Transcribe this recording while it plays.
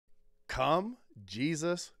Come,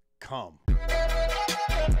 Jesus, come.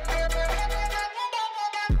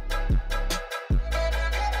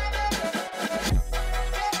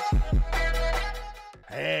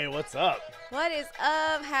 Hey, what's up? What is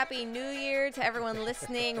up? Happy New Year to everyone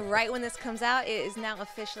listening. Right when this comes out, it is now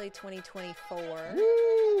officially 2024.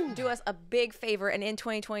 Woo! Do us a big favor, and in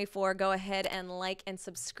 2024, go ahead and like and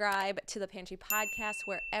subscribe to the Pantry Podcast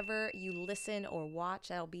wherever you listen or watch.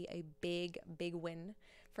 That'll be a big, big win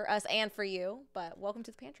for us and for you. But welcome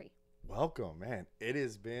to the Pantry. Welcome, man. It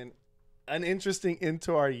has been an interesting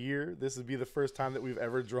into our year. This would be the first time that we've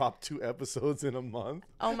ever dropped 2 episodes in a month.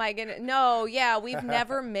 Oh my goodness. No, yeah, we've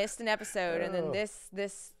never missed an episode. And then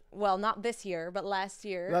this well, not this year, but last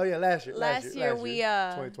year. Oh yeah, last year. Last year we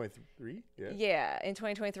 2023. Yeah, in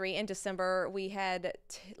 2023 in December we had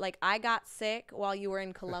I got sick while you were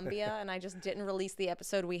in Colombia and I just didn't release the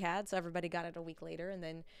episode we had, so everybody got it a week later, and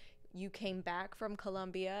then you came back from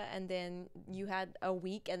Colombia and then you had a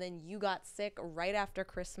week and then you got sick right after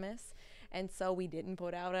Christmas. And so we didn't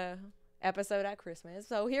put out a episode at Christmas.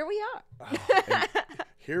 So here we are.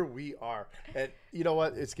 Here we are. And you know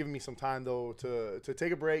what? It's giving me some time, though, to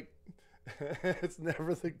take a break. It's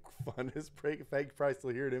never the funnest break. Thank you, probably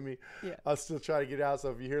still hear it in me. Yeah. I'll still try to get out.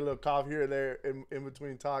 So if you hear a little cough here and there in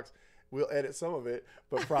between talks, we'll edit some of it,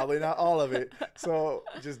 but probably not all of it. So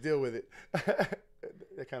just deal with it.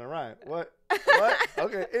 That kind of rhyme. What?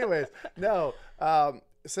 Okay. Anyways, no.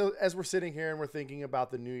 So as we're sitting here and we're thinking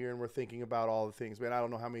about the new year and we're thinking about all the things, man, I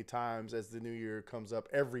don't know how many times as the new year comes up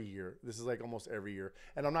every year. This is like almost every year.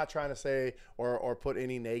 And I'm not trying to say or put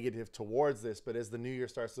any negative towards this, but as the new year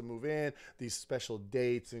starts to move in, these special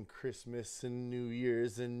dates and Christmas and New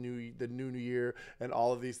Year's and the new year and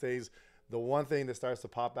all of these things, the one thing that starts to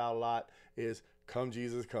pop out a lot is come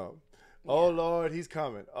Jesus, come. Yeah. Oh, Lord, he's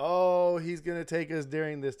coming. Oh, he's going to take us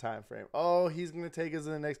during this time frame. Oh, he's going to take us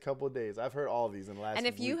in the next couple of days. I've heard all of these in the last And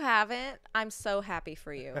if week. You haven't, I'm so happy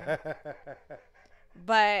for you.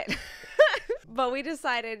 But we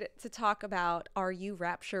decided to talk about, are you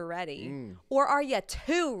rapture ready? Or are you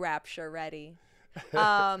too rapture ready?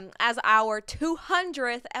 As our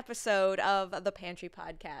 200th episode of the Pantry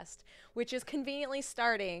Podcast, which is conveniently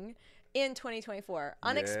starting in 2024,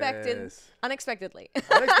 unexpectedly.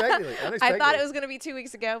 I thought it was going to be 2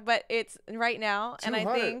 weeks ago, but it's right now, and I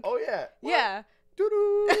think, oh yeah, what? Yeah.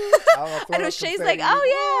 I know Shay's like,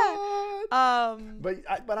 oh yeah.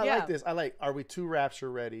 But I like this. Are we too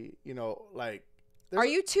rapture ready? You know, like. Are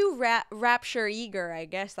you too rapture eager? I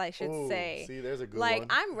guess I should say. See, there's a good one.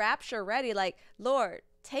 I'm rapture ready. Like, Lord,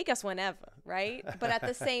 take us whenever, right? But at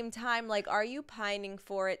the same time, like, are you pining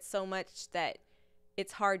for it so much that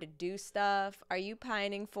it's hard to do stuff? Are you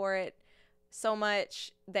pining for it so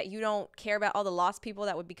much that you don't care about all the lost people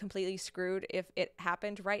that would be completely screwed if it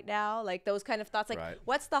happened right now? Like those kind of thoughts, like right.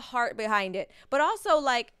 What's the heart behind it? But also,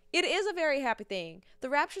 like, it is a very happy thing. The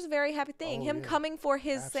rapture's a very happy thing. Him coming for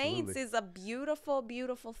his saints is a beautiful,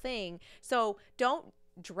 beautiful thing. So don't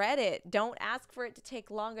dread it. Don't ask for it to take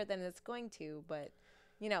longer than it's going to. But,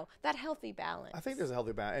 you know, that healthy balance. I think there's a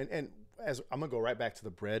healthy balance. And as I'm going to go right back to the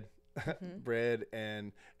bread. Bread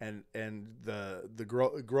and the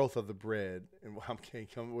growth of the bread, and I'm can't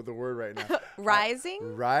come with the word right now.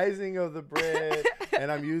 rising of the bread, and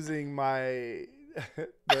I'm using my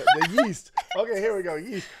the yeast. Okay, here we go.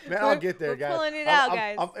 Yeast, man. I'll get there, guys. We're pulling it out,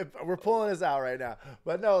 guys. We're pulling this out right now.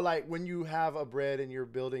 But no, like when you have a bread and you're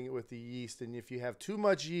building it with the yeast, and if you have too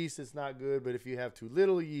much yeast, it's not good. But if you have too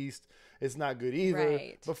little yeast, it's not good either.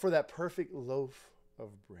 Right. But for that perfect loaf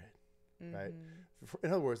of bread. Right.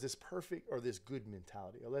 In other words, this perfect or this good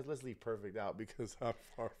mentality. Let's leave perfect out because I'm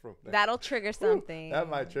far from that. That'll trigger something. That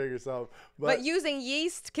might trigger something. But using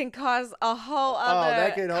yeast can cause a whole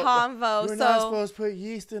other convo. We're not supposed to put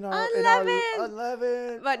yeast in our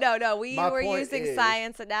unleavened. But no, we were using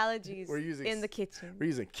science analogies in the kitchen. We're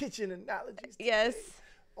using kitchen analogies. Yes.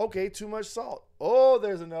 Okay, too much salt. Oh,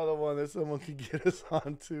 there's another one that someone can get us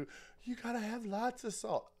onto. You gotta have lots of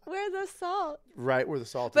salt. Where's the salt? Right, where the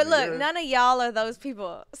salt is. But look, earth. None of y'all are those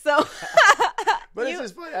people. So But it's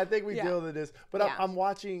just funny. I think we deal with this. But I'm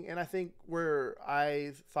watching, and I think where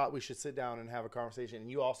I thought we should sit down and have a conversation, and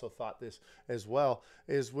you also thought this as well,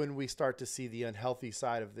 is when we start to see the unhealthy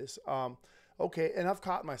side of this. Okay, and I've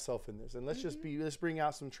caught myself in this, and let's bring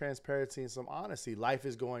out some transparency and some honesty. Life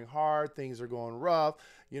is going hard, things are going rough.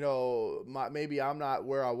 You know, maybe I'm not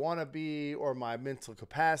where I want to be, or my mental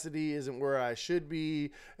capacity isn't where I should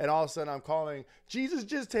be, and all of a sudden I'm calling, Jesus,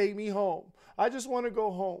 just take me home. I just want to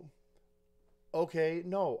go home. Okay,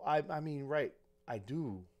 no, I mean, right, I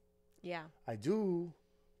do. Yeah. I do,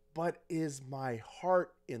 but is my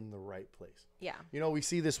heart in the right place. Yeah. You know, we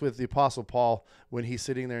see this with the Apostle Paul when he's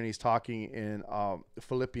sitting there and he's talking in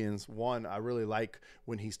Philippians 1. I really like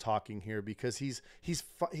when he's talking here because he's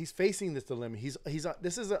facing this dilemma.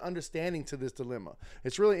 This is an understanding to this dilemma.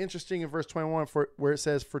 It's really interesting in verse 21 where it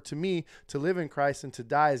says, "For to me to live in Christ and to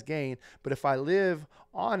die is gain. But if I live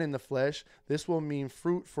on in the flesh, this will mean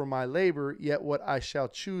fruit for my labor. Yet what I shall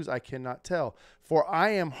choose I cannot tell. For I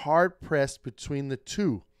am hard pressed between the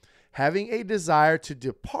two, having a desire to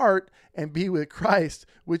depart and be with Christ,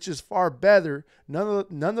 which is far better.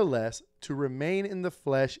 Nonetheless, to remain in the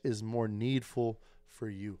flesh is more needful for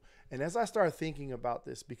you." And as I start thinking about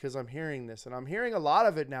this, because I'm hearing this, and I'm hearing a lot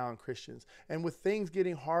of it now in Christians, and with things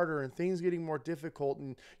getting harder and things getting more difficult,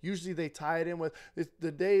 and usually they tie it in with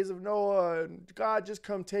the days of Noah, and God, just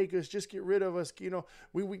come take us, just get rid of us. You know,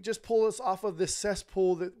 we just pull us off of this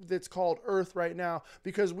cesspool that's called earth right now,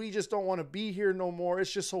 because we just don't want to be here no more.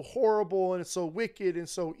 It's just so horrible, and it's so wicked and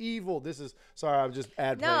so evil. Sorry, I'm just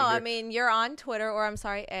ad-playing No, here. I mean, you're on Twitter, or I'm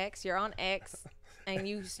sorry, X. You're on X. And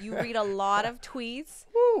you read a lot of tweets.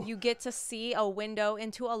 Woo. You get to see a window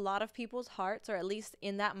into a lot of people's hearts, or at least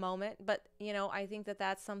in that moment. But, you know, I think that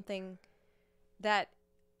that's something that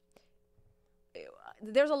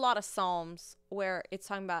there's a lot of Psalms where it's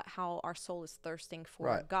talking about how our soul is thirsting for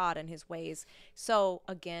Right. God and his ways. So,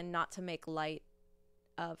 again, not to make light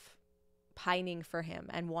of pining for him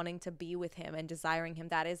and wanting to be with him and desiring him.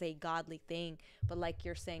 That is a godly thing. But like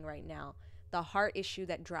you're saying right now, the heart issue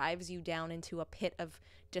that drives you down into a pit of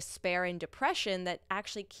despair and depression that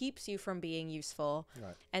actually keeps you from being useful,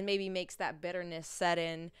 Right. and maybe makes that bitterness set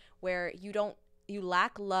in where you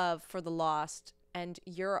lack love for the lost, and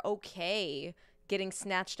you're okay getting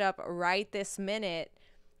snatched up right this minute,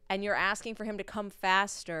 and you're asking for him to come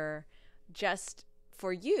faster just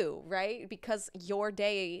for you, right? Because your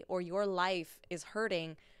day or your life is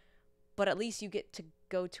hurting, but at least you get to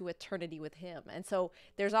go to eternity with him. And so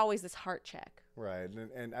there's always this heart check. Right.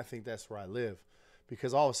 And I think that's where I live,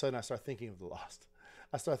 because all of a sudden I start thinking of the lost.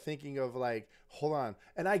 I start thinking of like, hold on.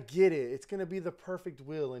 And I get it. It's going to be the perfect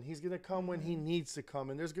will, and he's going to come when he needs to come.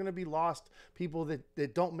 And there's going to be lost people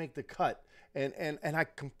that don't make the cut. And I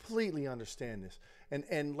completely understand this.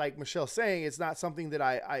 And like Michelle's saying, it's not something that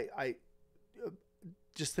I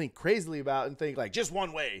just think crazily about and think like just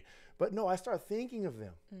one way. But no, I start thinking of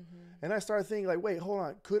them. And I start thinking like, wait, hold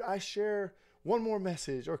on. Could I share one more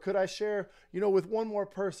message, or could I share, with one more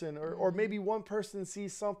person, or maybe one person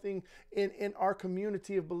sees something in our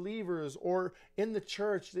community of believers or in the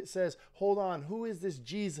church that says, hold on, who is this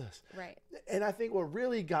Jesus? Right. And I think what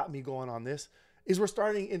really got me going on this is we're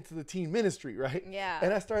starting into the teen ministry, right? Yeah.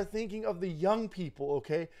 And I start thinking of the young people,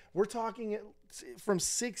 okay? We're talking from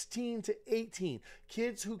 16 to 18,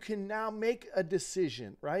 kids who can now make a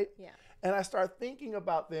decision, right? Yeah. And I start thinking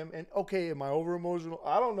about them, and okay, am I over emotional?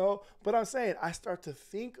 I don't know. But I'm saying I start to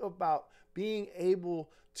think about being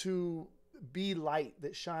able to be light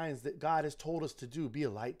that shines, that God has told us to do. Be a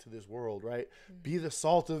light to this world, right? Be the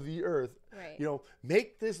salt of the earth. Right.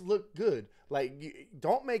 Make this look good. Like,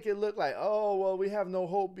 don't make it look like, oh, well, we have no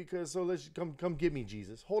hope so let's come get me,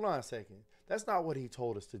 Jesus. Hold on a second. That's not what he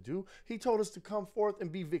told us to do. He told us to come forth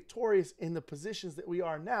and be victorious in the positions that we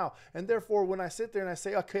are now. And therefore, when I sit there and I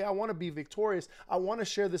say, okay, I want to be victorious, I want to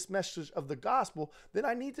share this message of the gospel, then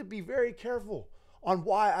I need to be very careful on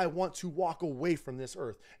why I want to walk away from this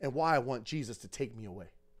earth and why I want Jesus to take me away.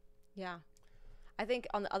 Yeah. I think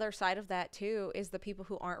on the other side of that too is the people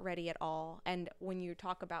who aren't ready at all. And when you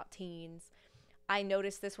talk about teens, I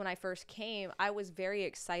noticed this when I first came. I was very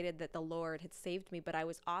excited that the Lord had saved me, but I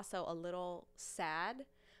was also a little sad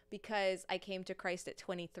because I came to Christ at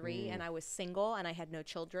 23 and I was single and I had no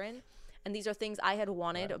children. And these are things I had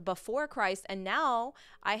wanted before Christ. And now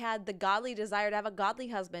I had the godly desire to have a godly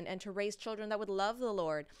husband and to raise children that would love the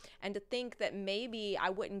Lord. And to think that maybe I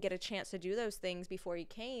wouldn't get a chance to do those things before he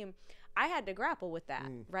came, I had to grapple with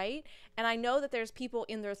that, right? And I know that there's people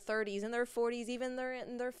in their 30s, in their 40s, even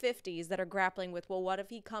in their 50s that are grappling with, well, what if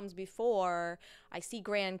he comes before I see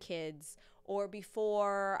grandkids, or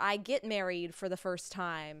before I get married for the first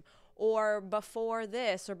time, or before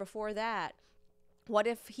this or before that? What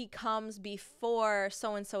if he comes before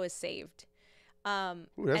so-and-so is saved? Ooh,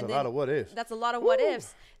 that's a lot of what ifs. That's a lot of what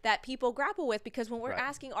ifs that people grapple with, because when we're Right.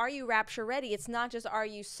 asking, are you rapture ready? It's not just, are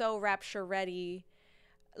you so rapture ready,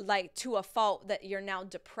 like to a fault that you're now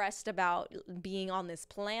depressed about being on this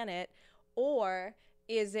planet? Or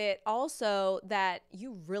is it also that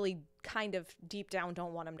you really kind of deep down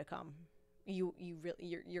don't want him to come?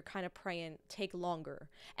 You're kind of praying take longer,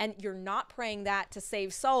 and you're not praying that to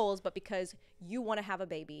save souls, but because you want to have a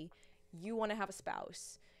baby, you want to have a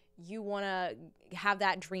spouse, you want to have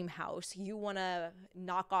that dream house. You want to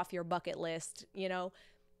knock off your bucket list, you know.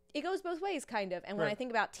 It goes both ways, kind of. And when I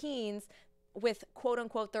think about teens with quote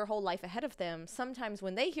unquote their whole life ahead of them, sometimes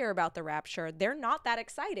when they hear about the rapture, they're not that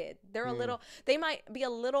excited. They're they might be a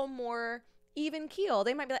little more even keel.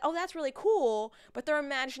 They might be like, oh, that's really cool. But they're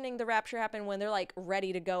imagining the rapture happen when they're like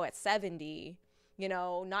ready to go at 70. You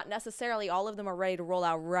know, not necessarily all of them are ready to roll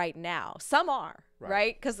out right now. Some are,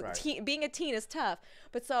 right? Because being a teen is tough.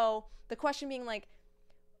 But so the question being like,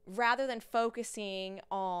 rather than focusing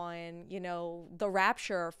on, you know, the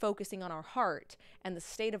rapture, focusing on our heart and the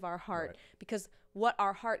state of our heart, because what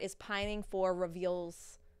our heart is pining for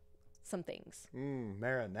reveals some things.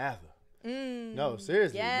 Maranatha. No,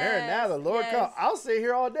 seriously. Maranatha, Lord, come. I'll sit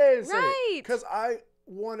here all day and say it. Because I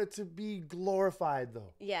want it to be glorified,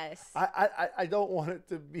 though. Yes. I don't want it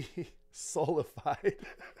to be soulified.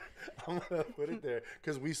 I'm going to put it there.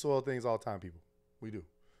 Because we soil things all the time, people. We do.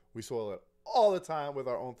 We soil it all the time with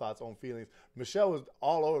our own thoughts, own feelings. Michelle was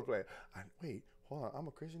all over the place. Wait, hold on. I'm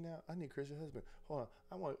a Christian now. I need a Christian husband. Hold on.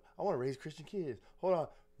 I want to raise Christian kids. Hold on.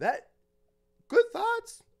 That good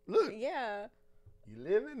thoughts. Look. Yeah. You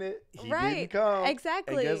live in it. He didn't come.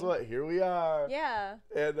 Exactly. And guess what? Here we are. Yeah.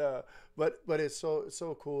 And but it's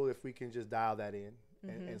so cool if we can just dial that in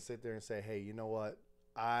and sit there and say, hey, you know what?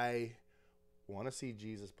 I want to see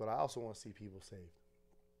Jesus, but I also want to see people saved.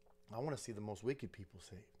 I want to see the most wicked people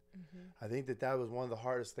saved. I think that was one of the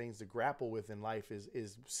hardest things to grapple with in life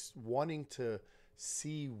is wanting to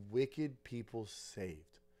see wicked people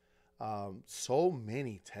saved. So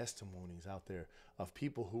many testimonies out there of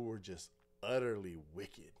people who were just utterly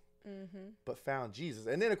wicked, but found Jesus.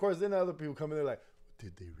 And then, of course, then other people come in there like,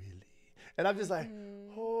 did they really? And I'm just like,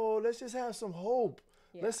 oh, let's just have some hope.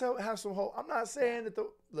 Yeah. Let's have some hope. I'm not saying that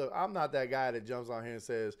look, I'm not that guy that jumps on here and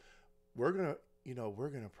says, we're going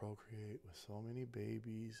to procreate with so many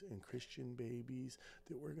babies and Christian babies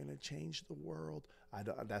that we're going to change the world.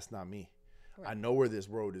 That's not me. Right. I know where this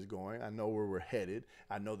road is going. I know where we're headed.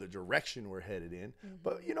 I know the direction we're headed in.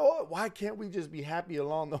 But you know what? Why can't we just be happy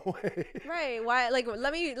along the way? Right. Why? Like,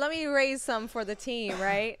 let me raise some for the team,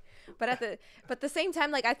 right? But at the same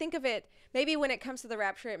time, like, I think of it, maybe when it comes to the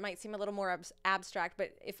rapture, it might seem a little more abstract.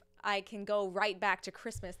 But if I can go right back to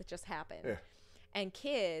Christmas that just happened, and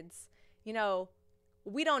kids, you know,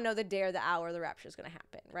 we don't know the day or the hour the rapture is going to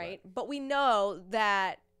happen, right? But we know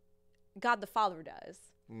that God the Father does.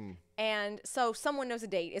 And so someone knows a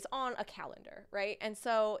date. It's on a calendar, right? And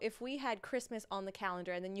so if we had Christmas on the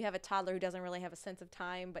calendar and then you have a toddler who doesn't really have a sense of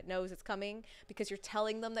time but knows it's coming because you're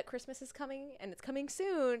telling them that Christmas is coming and it's coming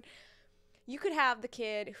soon, you could have the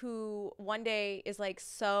kid who one day is like,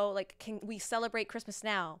 so like, can we celebrate Christmas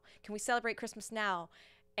now? Can we celebrate Christmas now?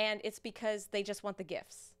 And it's because they just want the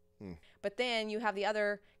gifts. But then you have the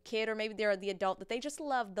other kid, or maybe they're the adult, that they just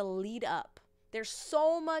love the lead up. There's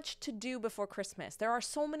so much to do before Christmas. There are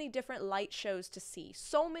so many different light shows to see,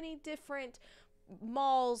 so many different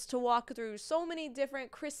malls to walk through, so many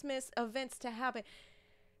different Christmas events to happen.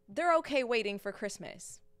 They're okay waiting for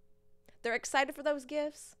Christmas. They're excited for those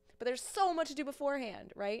gifts, but there's so much to do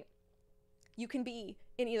beforehand, right? You can be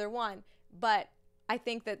in either one, but I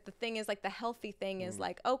think that the thing is, like, the healthy thing is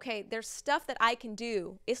like, okay, there's stuff that I can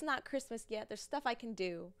do. It's not Christmas yet. There's stuff I can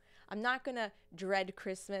do. I'm not going to dread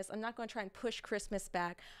Christmas. I'm not going to try and push Christmas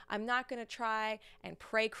back. I'm not going to try and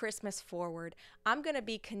pray Christmas forward. I'm going to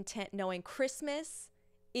be content knowing Christmas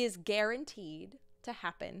is guaranteed to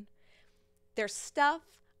happen. There's stuff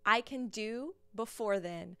I can do before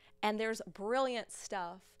then, and there's brilliant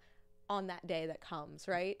stuff on that day that comes,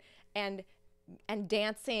 right? And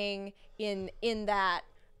dancing in that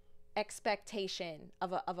expectation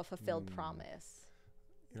of a fulfilled promise.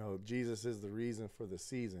 You know, Jesus is the reason for the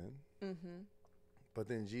season, but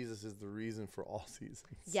then Jesus is the reason for all seasons.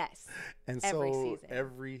 Yes. And so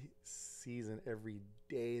every season, every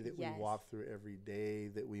day that we walk through, every day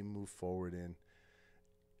that we move forward in,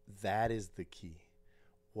 that is the key.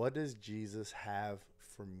 What does Jesus have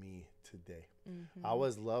for me today? I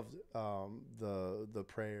always loved the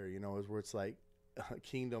prayer, you know, where it's like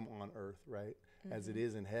kingdom on earth, right? As it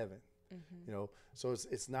is in heaven. You know, so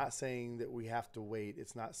it's not saying that we have to wait.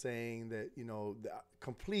 It's not saying that, you know, the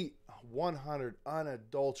complete 100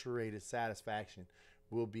 unadulterated satisfaction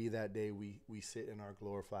will be that day we sit in our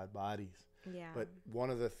glorified bodies. Yeah. But one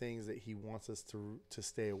of the things that he wants us to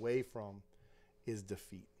stay away from is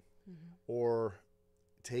defeat, or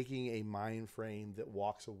taking a mind frame that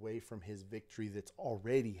walks away from his victory that's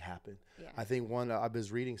already happened. Yeah. I think I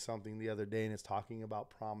was reading something the other day, and it's talking about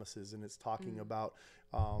promises, and it's talking about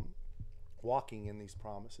walking in these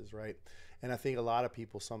promises, right? And I think a lot of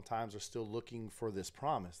people sometimes are still looking for this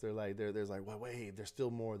promise. They're like, there's like, well, wait, there's still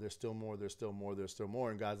more, there's still more, there's still more, there's still more.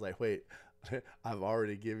 And God's like, wait, I've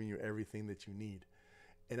already given you everything that you need.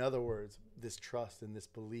 In other words, this trust and this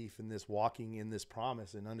belief and this walking in this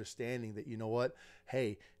promise and understanding that, you know what,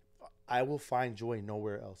 hey, I will find joy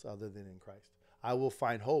nowhere else other than in Christ. I will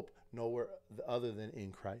find hope nowhere other than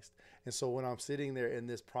in Christ. And so when I'm sitting there in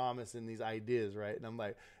this promise and these ideas, right, and I'm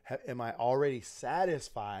like, am I already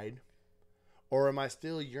satisfied, or am I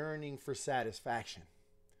still yearning for satisfaction?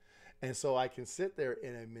 And so I can sit there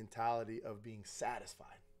in a mentality of being satisfied,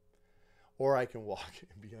 or I can walk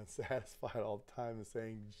and be unsatisfied all the time and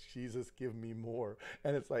saying, Jesus, give me more.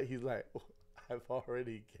 And it's like, he's like, I've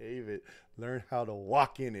already gave it. Learn how to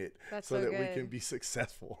walk in it. That's so so that good. we can be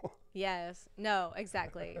successful. Yes. No,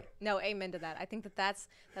 exactly. No, amen to that. I think that that's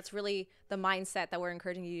really the mindset that we're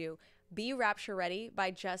encouraging you to be rapture ready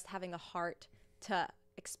by just having a heart to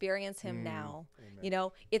experience him now. Amen. You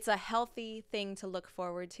know, it's a healthy thing to look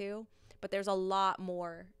forward to, but there's a lot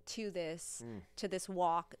more to this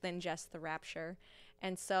walk than just the rapture.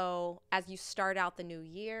 And so as you start out the new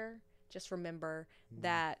year, just remember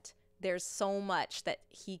that there's so much that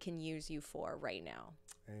he can use you for right now.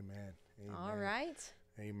 Amen. Amen. All right.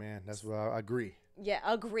 Amen. That's what I agree. Yeah,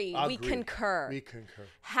 agree. We concur. We concur.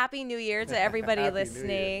 Happy New Year to everybody Happy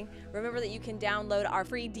listening. Remember that you can download our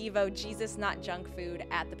free Devo, Jesus Not Junk Food,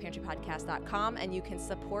 at thepantrypodcast.com, and you can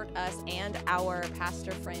support us and our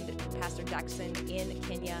pastor friend, Pastor Jackson in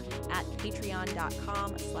Kenya, at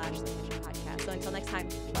patreon.com/thepantrypodcast. So until next time.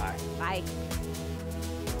 Bye. Bye.